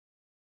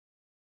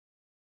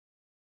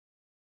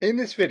In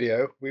this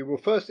video, we will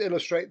first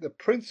illustrate the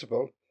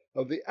principle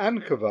of the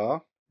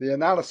Ancova, the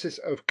analysis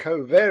of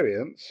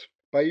covariance,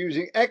 by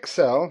using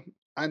Excel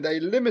and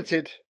a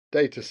limited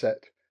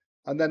dataset,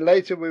 and then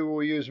later we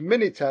will use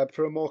Minitab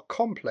for a more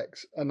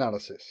complex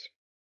analysis.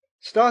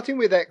 Starting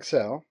with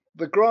Excel,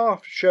 the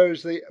graph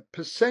shows the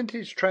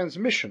percentage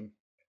transmission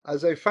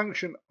as a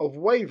function of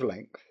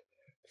wavelength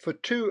for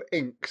two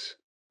inks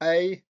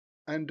A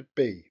and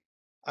B,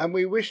 and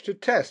we wish to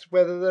test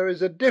whether there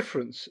is a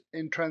difference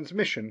in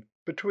transmission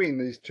between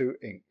these two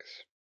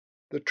inks.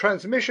 The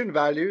transmission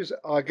values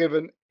are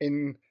given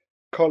in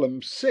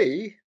column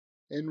C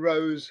in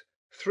rows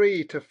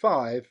 3 to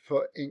 5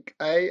 for ink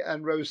A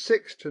and rows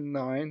 6 to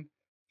 9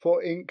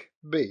 for ink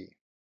B.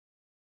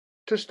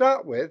 To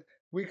start with,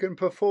 we can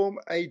perform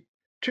a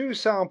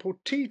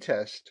two-sample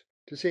t-test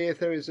to see if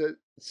there is a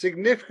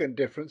significant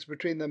difference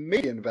between the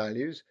median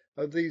values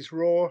of these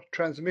raw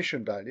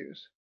transmission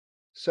values.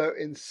 So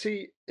in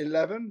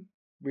C11,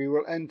 we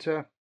will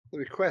enter the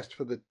request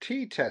for the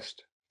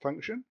t-test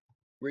function,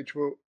 which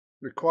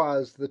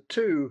requires the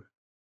two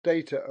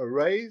data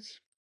arrays,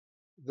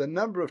 the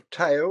number of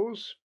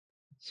tails,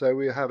 so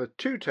we have a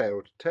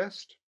two-tailed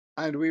test,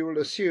 and we will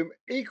assume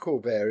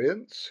equal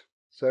variance,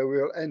 so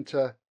we'll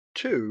enter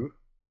 2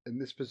 in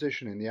this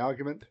position in the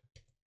argument,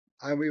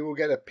 and we will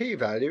get a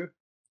p-value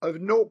of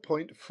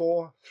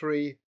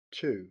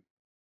 0.432.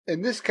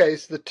 In this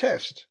case, the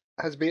test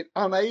has been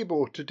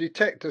unable to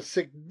detect a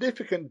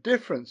significant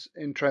difference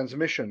in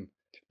transmission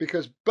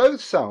because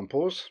both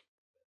samples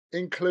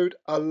include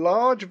a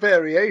large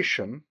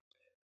variation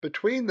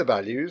between the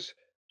values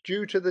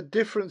due to the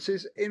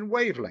differences in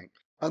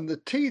wavelength, and the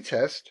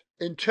t-test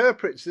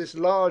interprets this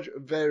large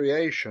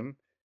variation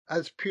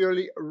as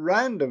purely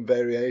random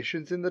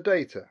variations in the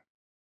data.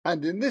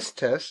 And in this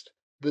test,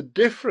 the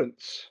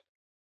difference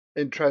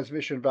in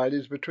transmission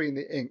values between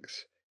the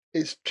inks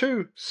is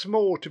too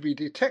small to be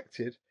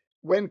detected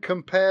when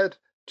compared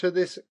to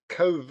this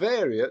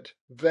covariate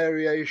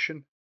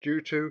variation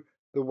due to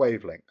the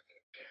wavelength.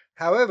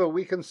 However,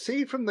 we can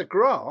see from the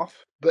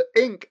graph that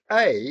ink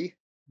A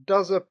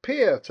does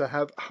appear to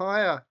have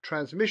higher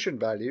transmission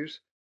values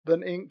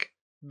than ink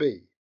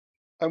B,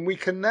 and we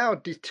can now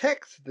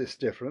detect this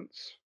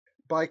difference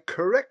by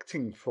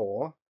correcting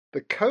for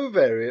the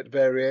covariate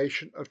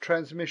variation of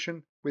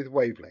transmission with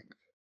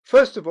wavelength.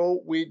 First of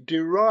all, we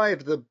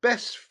derive the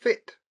best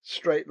fit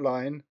straight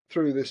line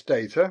through this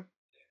data,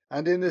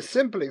 and in this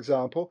simple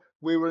example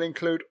we will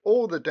include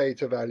all the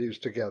data values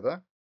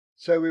together.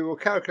 So we will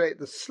calculate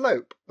the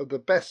slope of the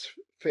best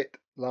fit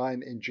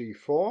line in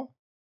G4,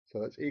 so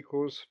that's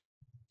equals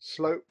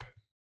slope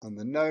and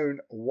the known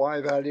y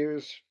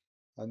values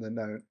and the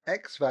known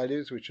x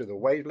values, which are the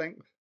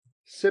wavelength.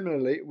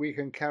 Similarly, we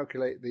can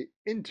calculate the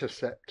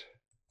intercept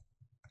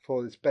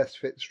for this best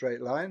fit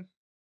straight line,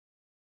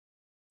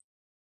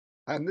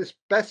 and this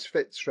best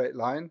fit straight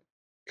line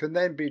can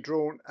then be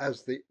drawn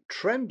as the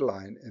trend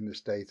line in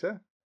this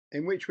data,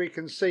 in which we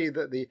can see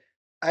that the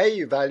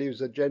A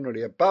values are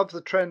generally above the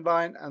trend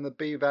line and the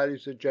B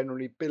values are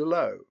generally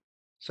below.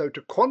 So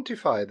to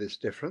quantify this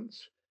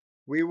difference,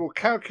 we will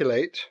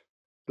calculate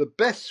the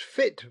best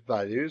fit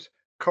values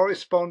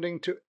corresponding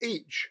to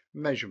each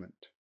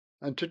measurement.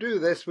 And to do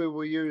this, we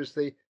will use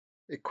the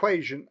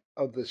equation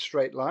of the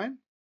straight line.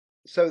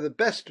 So the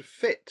best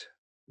fit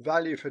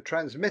value for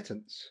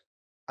transmittance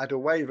at a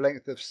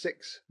wavelength of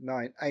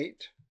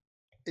 698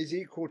 is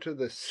equal to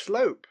the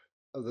slope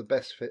of the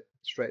best fit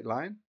straight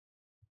line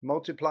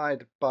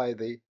multiplied by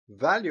the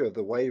value of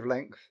the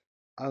wavelength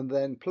and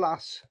then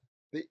plus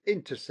the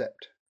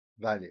intercept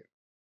value,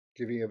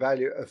 giving a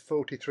value of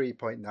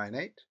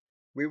 43.98.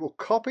 We will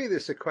copy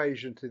this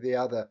equation to the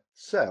other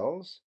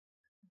cells,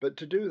 but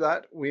to do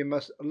that we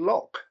must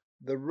lock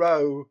the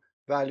row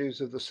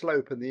values of the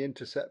slope and the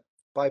intercept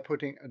by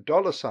putting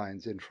dollar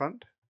signs in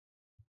front.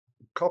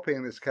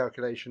 Copying this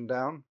calculation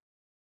down,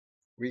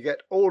 we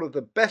get all of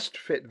the best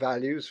fit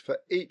values for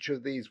each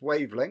of these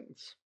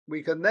wavelengths.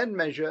 We can then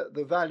measure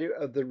the value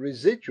of the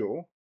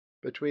residual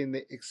between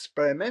the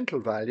experimental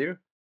value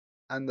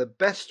and the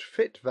best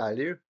fit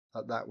value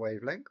at that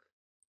wavelength,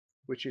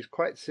 which is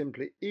quite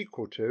simply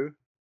equal to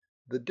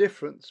the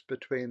difference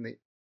between the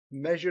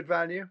measured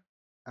value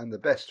and the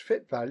best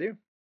fit value,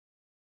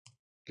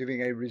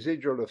 giving a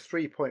residual of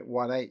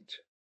 3.18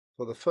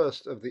 for the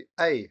first of the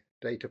A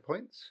data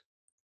points.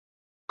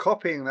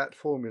 Copying that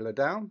formula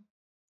down,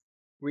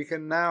 we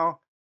can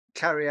now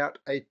carry out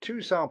a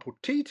two-sample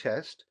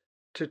t-test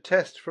to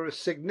test for a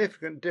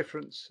significant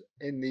difference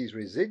in these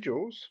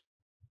residuals.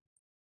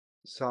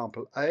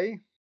 Sample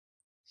A,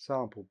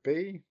 sample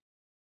B.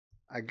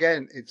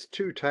 Again, it's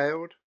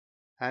two-tailed,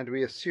 and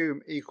we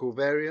assume equal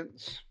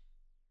variance,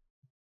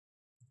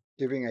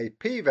 giving a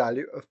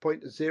p-value of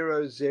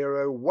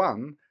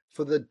 0.001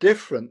 for the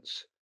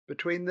difference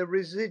between the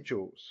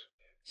residuals.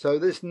 So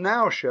this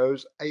now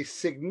shows a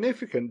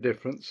significant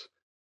difference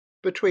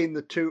between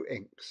the two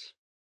inks.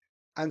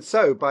 And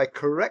so by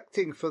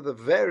correcting for the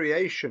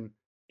variation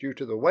due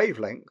to the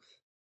wavelength,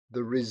 the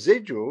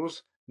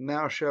residuals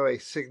now show a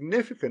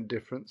significant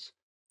difference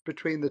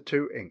between the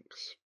two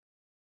inks.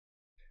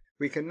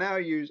 we can now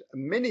use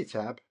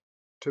Minitab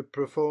to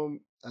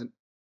perform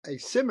a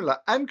similar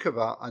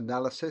Ancova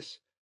analysis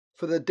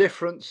for the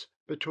difference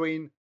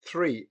between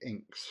three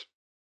inks.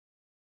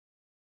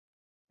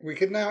 We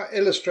can now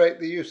illustrate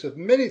the use of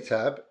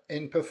Minitab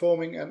in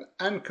performing an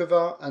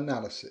Ancova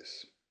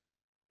analysis.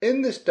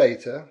 In this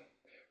data,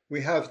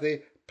 we have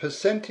the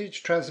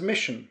percentage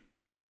transmission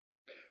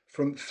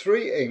from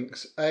three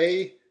inks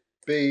A,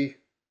 B,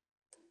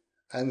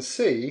 and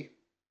C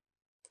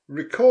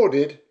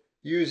recorded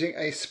using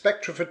a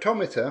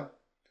spectrophotometer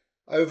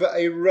over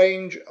a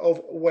range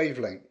of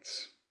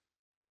wavelengths.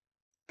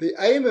 The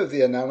aim of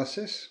the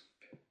analysis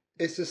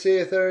is to see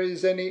if there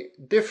is any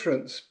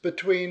difference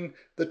between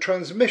the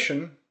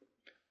transmission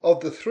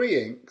of the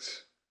three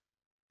inks,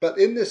 but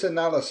in this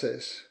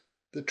analysis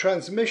the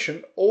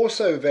transmission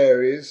also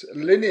varies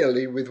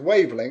linearly with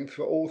wavelength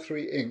for all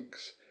three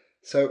inks,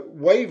 so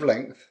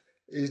wavelength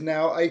is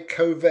now a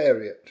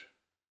covariate.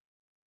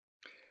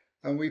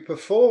 And we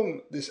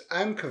perform this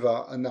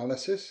Ancova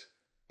analysis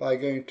by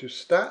going to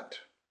Stat,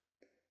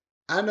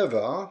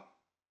 ANOVA,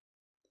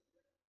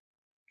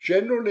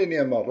 General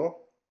Linear Model.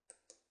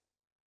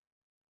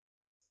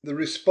 The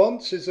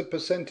response is a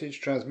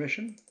percentage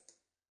transmission.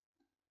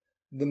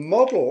 The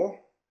model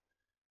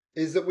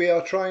is that we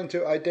are trying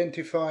to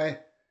identify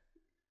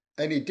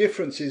any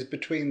differences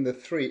between the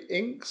three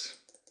inks,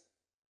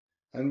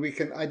 and we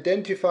can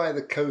identify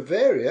the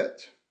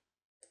covariate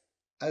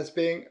as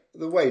being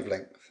the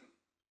wavelength.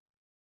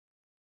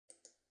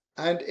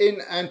 And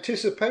in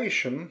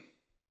anticipation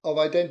of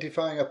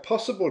identifying a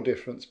possible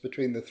difference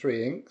between the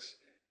three inks,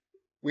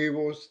 we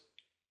will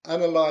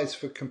analyze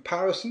for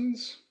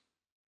comparisons,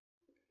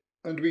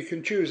 and we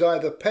can choose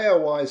either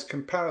pairwise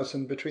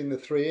comparison between the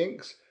three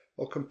inks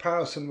or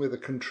comparison with a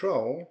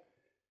control.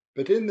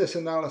 But in this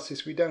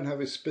analysis we don't have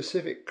a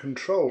specific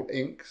control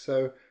ink,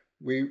 so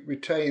we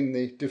retain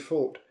the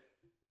default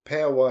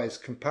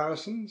pairwise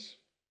comparisons.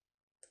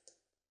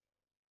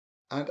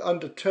 And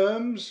under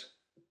terms,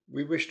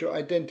 we wish to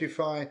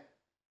identify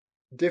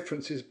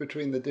differences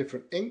between the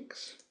different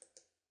inks,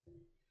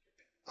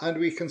 and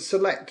we can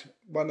select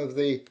one of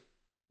the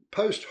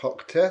post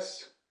hoc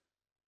tests,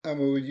 and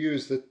we will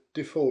use the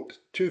default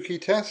Tukey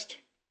test.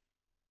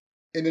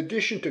 In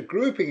addition to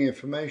grouping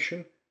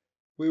information,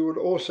 we will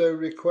also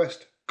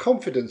request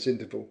confidence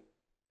interval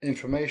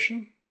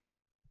information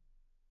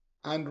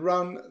and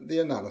run the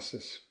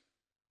analysis.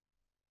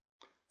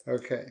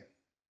 Okay.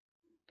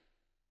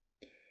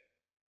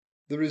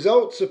 The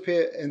results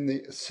appear in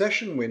the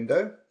session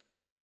window,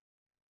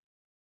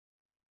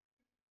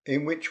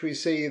 in which we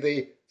see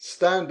the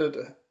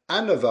standard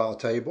ANOVA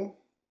table,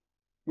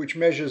 which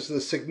measures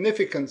the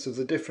significance of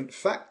the different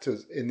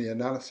factors in the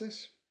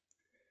analysis.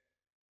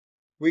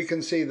 We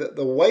can see that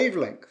the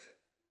wavelength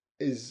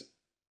is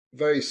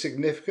very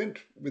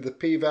significant with a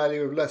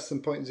p-value of less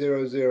than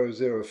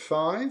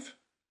 0.0005,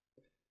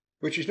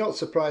 which is not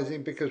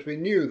surprising because we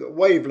knew that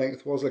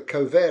wavelength was a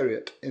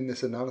covariate in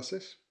this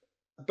analysis.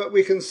 But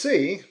we can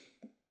see,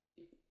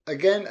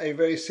 again, a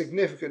very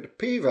significant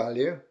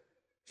p-value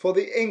for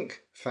the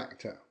ink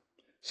factor.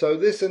 So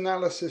this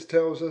analysis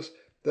tells us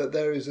that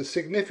there is a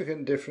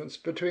significant difference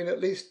between at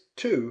least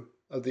two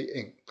of the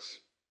inks.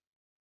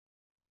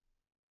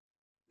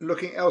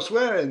 Looking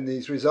elsewhere in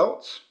these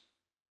results,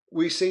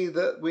 we see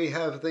that we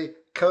have the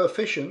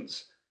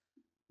coefficients,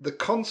 the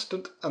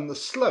constant and the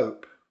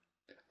slope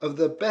of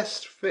the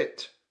best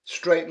fit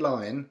straight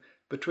line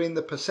between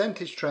the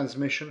percentage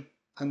transmission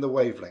and the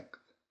wavelength,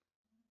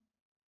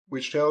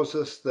 which tells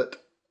us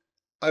that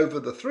over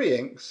the three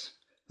inks,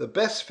 the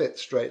best fit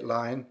straight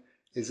line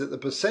is that the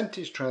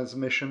percentage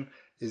transmission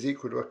is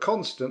equal to a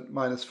constant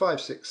minus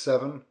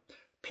 567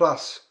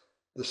 plus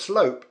the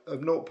slope of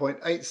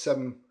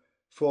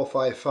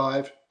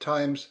 0.87455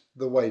 times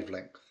the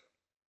wavelength.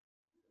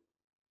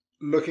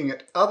 Looking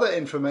at other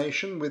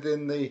information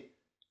within the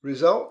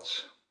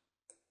results,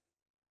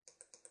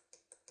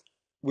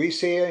 we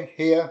see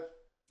here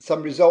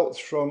some results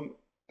from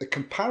the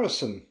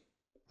comparison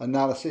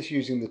analysis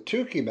using the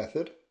Tukey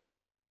method.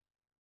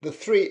 The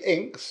three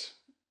inks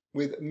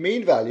with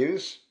mean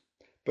values,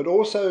 but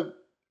also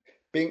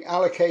being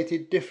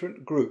allocated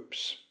different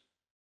groups.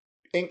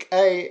 Ink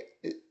A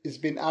has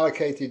been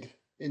allocated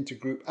into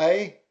group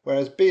A,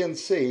 whereas B and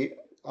C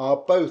are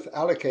both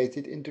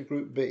allocated into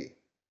group B.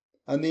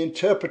 And the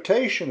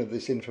interpretation of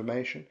this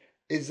information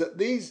is that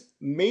these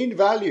mean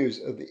values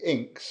of the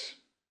inks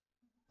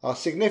are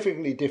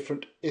significantly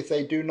different if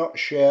they do not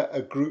share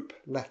a group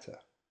letter.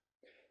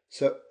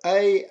 So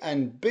A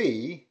and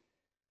B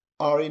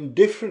are in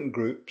different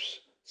groups,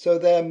 so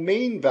their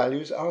mean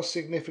values are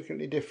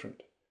significantly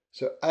different.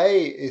 So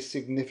A is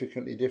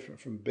significantly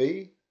different from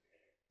B,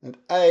 and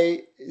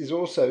A is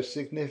also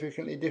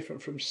significantly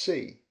different from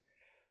C.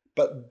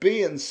 But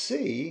B and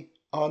C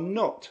are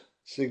not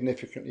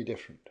significantly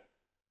different.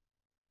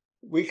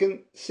 We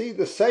can see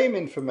the same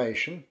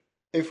information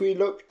if we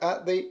look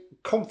at the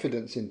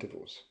confidence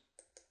intervals.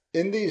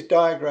 In these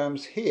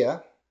diagrams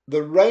here,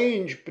 the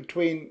range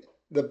between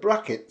the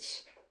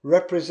brackets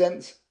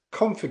represents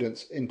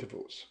confidence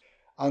intervals.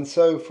 And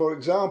so, for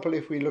example,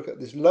 if we look at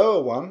this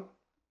lower one,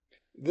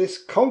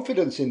 this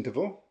confidence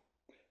interval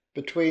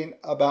between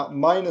about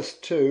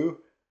 -2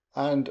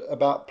 and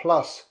about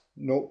plus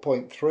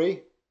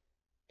 0.3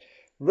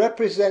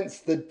 represents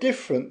the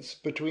difference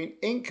between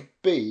ink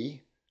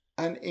B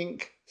and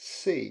ink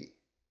C.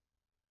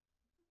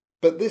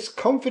 But this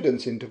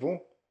confidence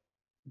interval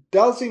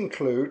does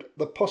include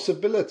the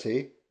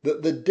possibility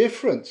that the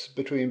difference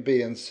between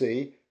B and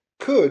C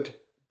could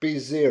be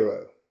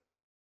 0.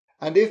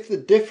 And if the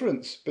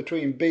difference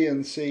between B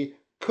and C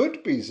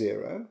could be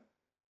 0,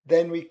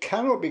 then we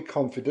cannot be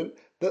confident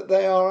that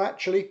they are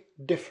actually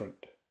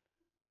different.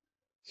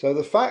 So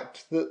the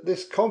fact that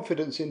this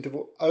confidence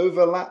interval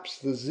overlaps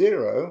the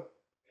 0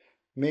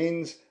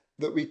 means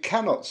that we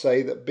cannot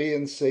say that B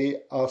and C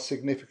are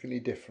significantly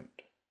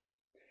different.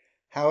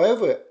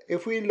 However,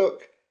 if we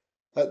look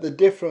at the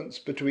difference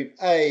between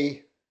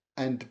A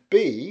and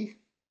B,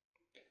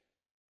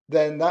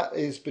 then that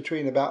is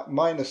between about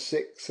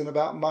 -6 and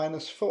about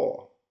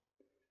 -4,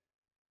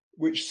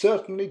 which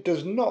certainly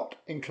does not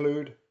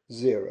include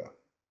 0.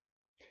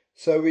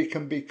 So we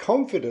can be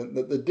confident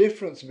that the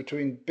difference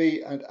between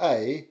B and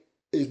A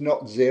is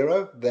not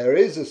 0. There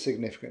is a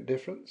significant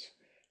difference.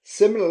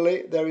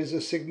 Similarly, there is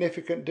a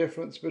significant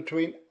difference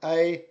between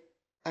A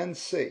and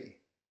C.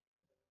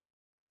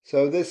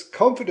 So this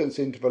confidence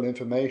interval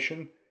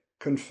information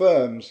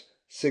confirms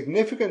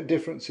significant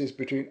differences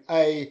between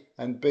A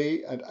and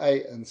B and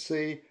A and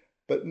C,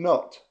 but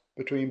not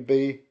between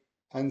B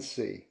and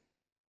C.